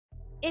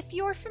If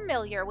you're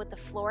familiar with the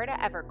Florida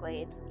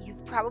Everglades,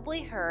 you've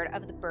probably heard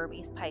of the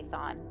Burmese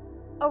python.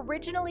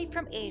 Originally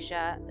from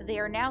Asia, they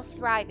are now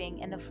thriving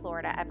in the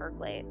Florida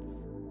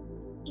Everglades.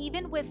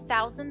 Even with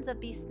thousands of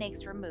these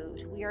snakes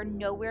removed, we are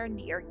nowhere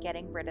near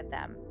getting rid of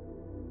them.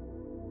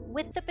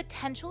 With the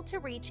potential to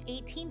reach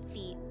 18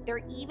 feet,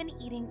 they're even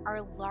eating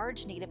our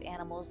large native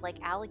animals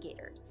like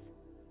alligators.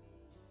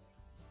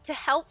 To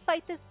help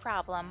fight this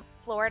problem,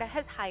 Florida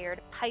has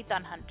hired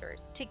python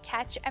hunters to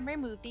catch and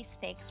remove these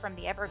snakes from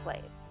the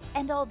Everglades.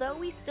 And although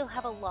we still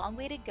have a long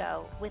way to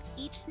go, with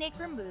each snake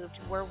removed,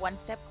 we're one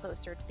step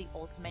closer to the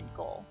ultimate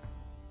goal.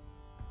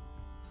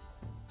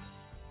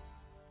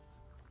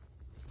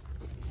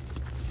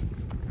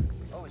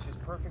 Oh, it's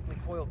just perfectly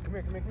coiled. Come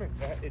here, come here, come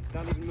here. It's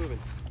not even moving.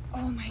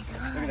 Oh my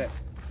god. Look at that.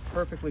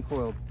 Perfectly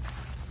coiled.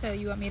 So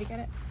you want me to get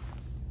it?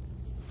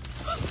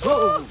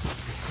 Whoa!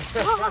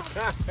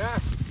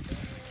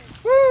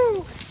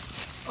 Woo!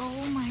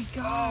 Oh my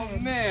god. Oh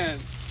man,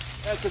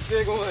 that's a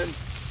big one.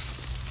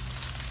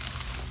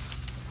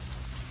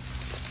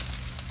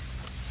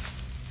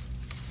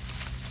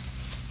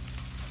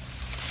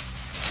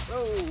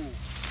 Oh,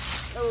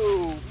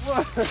 oh,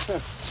 whoa.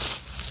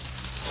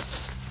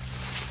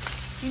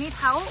 You need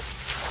help?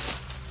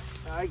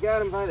 I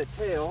got him by the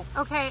tail.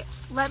 Okay,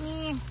 let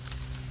me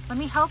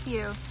help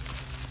you.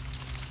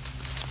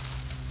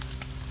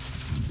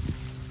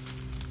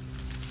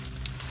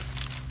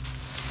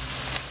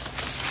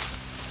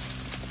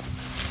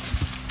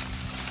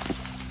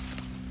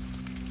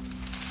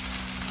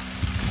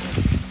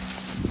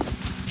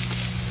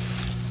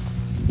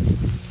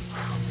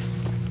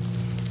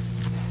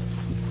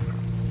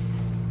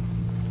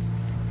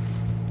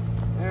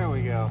 There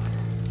we go.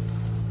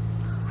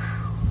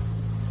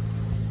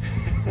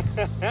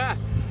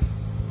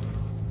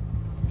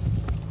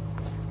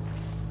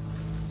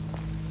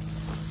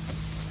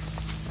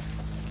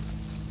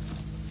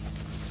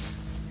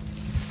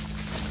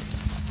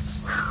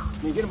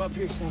 Can you get him up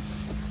here, Sam?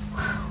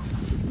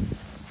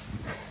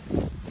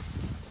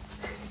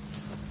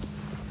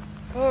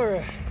 All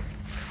right.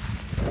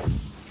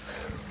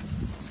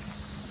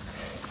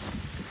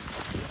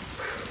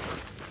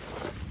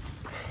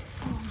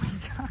 Oh my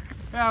god.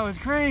 That was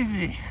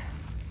crazy.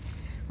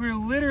 We were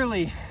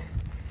literally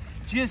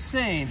just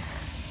saying,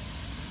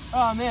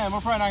 oh man,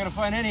 we're probably not gonna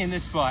find any in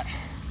this spot.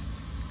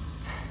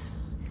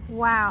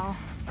 Wow.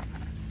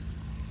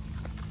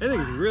 I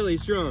think it's really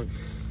strong.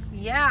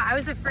 Yeah, I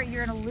was afraid you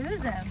were gonna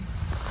lose him.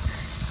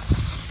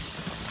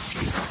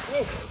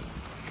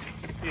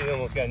 You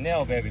almost got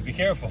nailed, baby. Be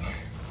careful.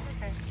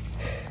 Okay.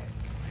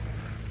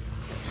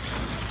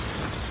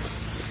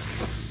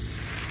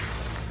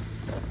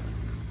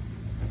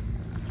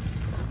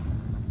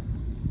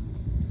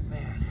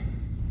 Man.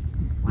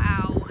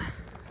 Wow.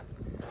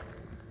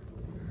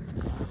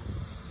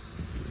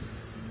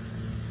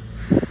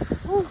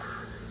 Whew.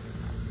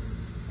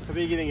 How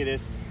big do you think it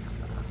is?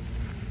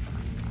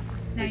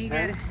 Now Like you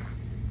 10? get it.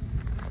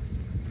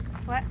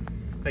 What?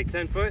 Like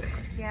 10 foot?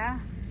 Yeah.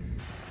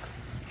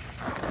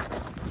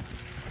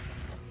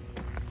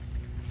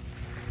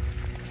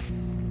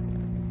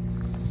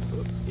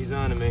 Oh, he's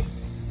on to me.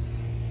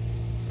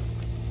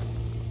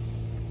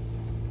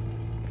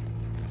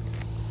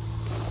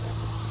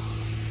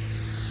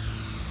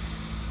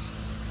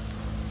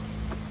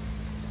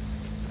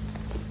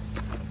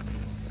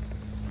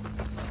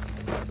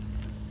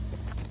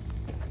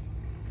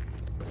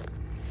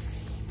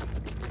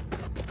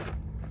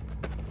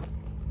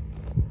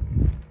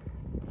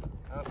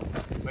 Oh,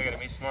 look at him,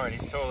 he's smart.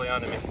 He's totally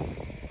on to me.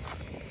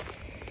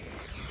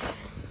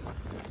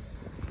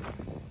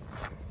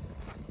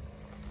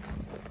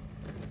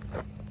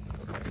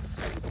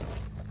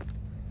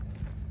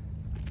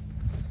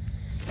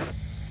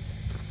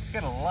 He's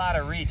got a lot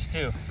of reach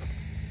too.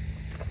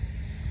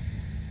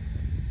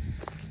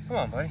 Come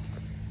on, buddy. You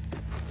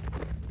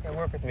gotta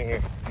work with me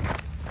here.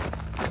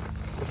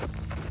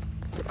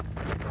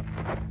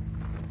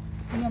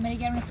 You want me to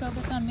get him to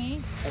focus on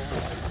me?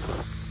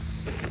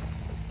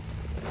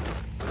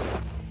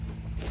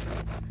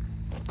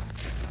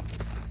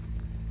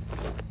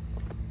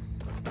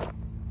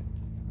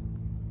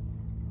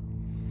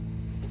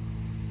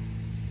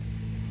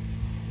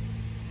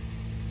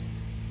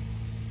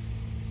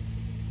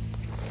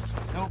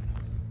 Nope.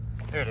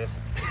 There it is.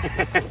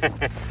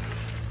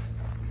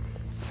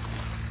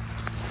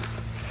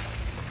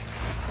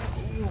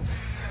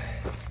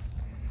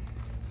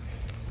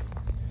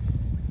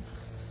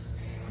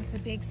 It's a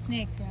big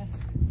snake, Chris.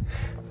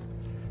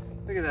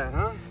 Look at that,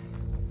 huh?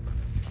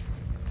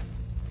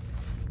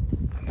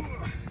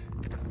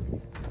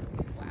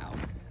 Wow.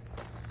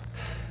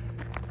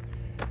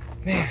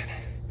 Man,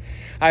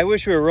 I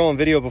wish we were rolling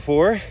video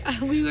before.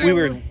 We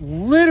were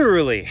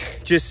literally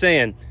just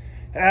saying,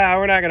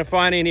 we're not gonna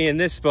find any in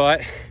this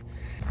spot.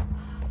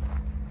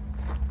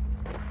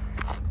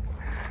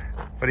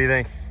 What do you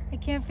think? I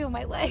can't feel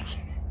my leg.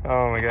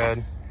 Oh my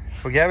God.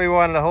 Well, Gabby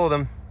wanted to hold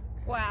him.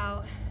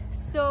 Wow.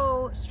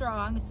 So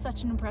strong.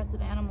 Such an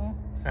impressive animal.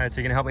 All right, so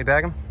you gonna help me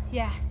bag him?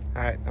 Yeah.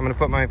 All right, I'm gonna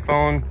put my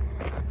phone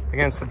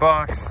against the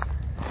box.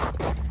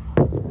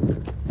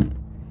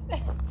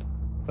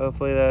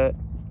 Hopefully that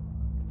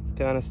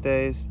kind of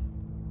stays.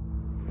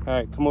 All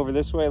right, come over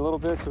this way a little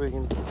bit so we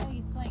can. Oh,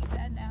 he's playing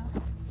dead now.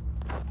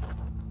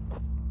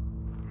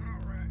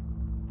 All right.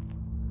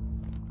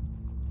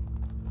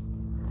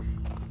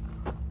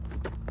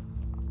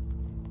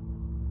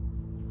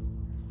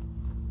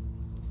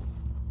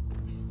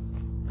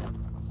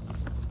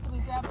 So we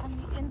grab from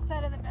the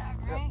inside of the bag,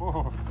 right?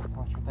 Oh,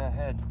 watch with that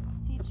head.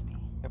 Teach me.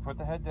 Yeah, put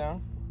the head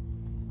down,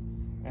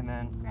 and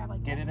then Grab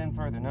like get that? it in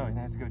further. No, it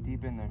has to go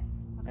deep in there.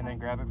 Okay. And then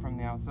grab it from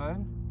the outside.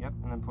 Yep,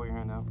 and then pull your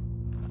hand out.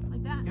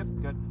 Like that? Yep,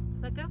 good.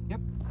 Let go? Yep.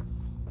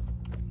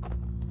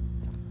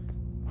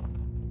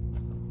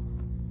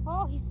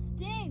 Oh, he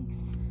stinks.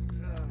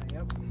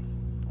 Yep.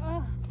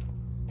 Ugh.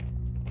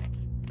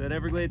 That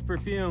Everglades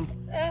perfume.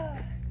 Ugh.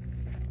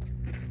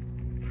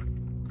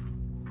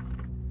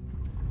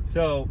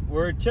 So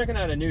we're checking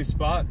out a new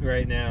spot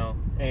right now,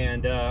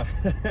 and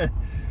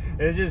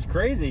it's just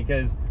crazy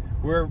because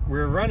we're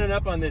running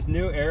up on this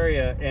new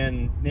area,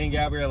 and me and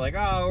Gabby are like,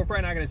 oh, we're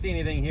probably not going to see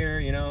anything here,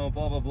 you know,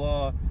 blah blah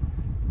blah.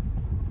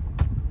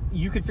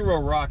 You could throw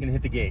a rock and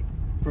hit the gate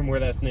from where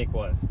that snake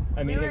was.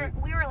 I mean,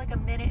 we were like a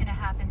minute and a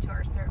half into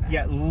our survey.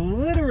 yeah,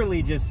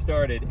 literally just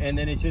started, and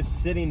then it's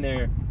just sitting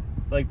there,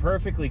 like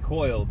perfectly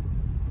coiled.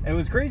 And it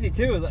was crazy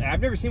too.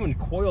 I've never seen one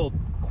coiled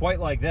quite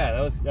like that.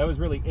 That was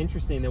really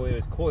interesting the way it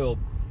was coiled.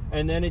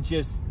 And then it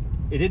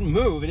didn't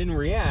move, it didn't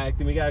react,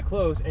 and we got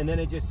close, and then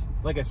it just,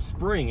 like a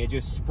spring, it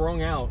just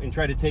sprung out and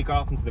tried to take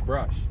off into the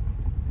brush.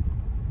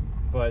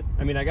 But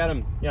I mean, I got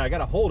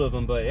a hold of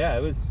him, but yeah,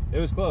 it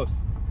was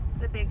close.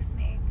 It's a big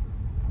snake.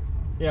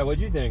 Yeah,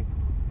 what'd you think?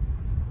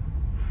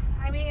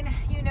 I mean,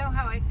 you know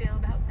how I feel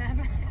about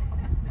them.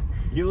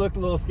 You looked a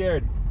little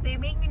scared. They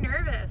make me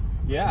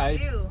nervous. Yeah, They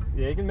do.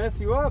 They can mess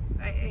you up.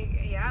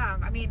 Yeah,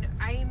 I mean,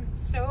 I'm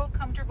so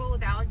comfortable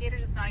with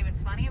alligators, it's not even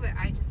funny, but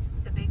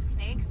the big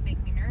snakes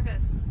make me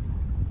nervous.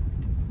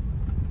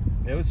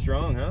 It was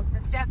strong, huh?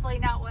 That's definitely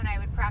not one I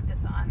would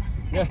practice on.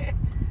 Yeah.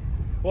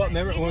 Well,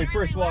 remember when we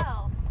first really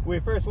walked? When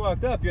we first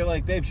walked up, you're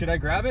like, "Babe, should I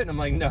grab it?" And I'm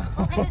like, "No."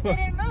 Because it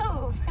didn't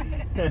move.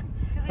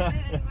 Because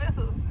it didn't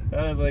move.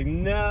 I was like,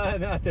 "Nah,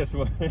 not this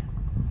one."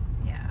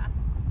 Yeah.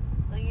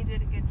 Well, you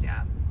did a good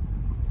job.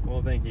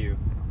 Well, thank you.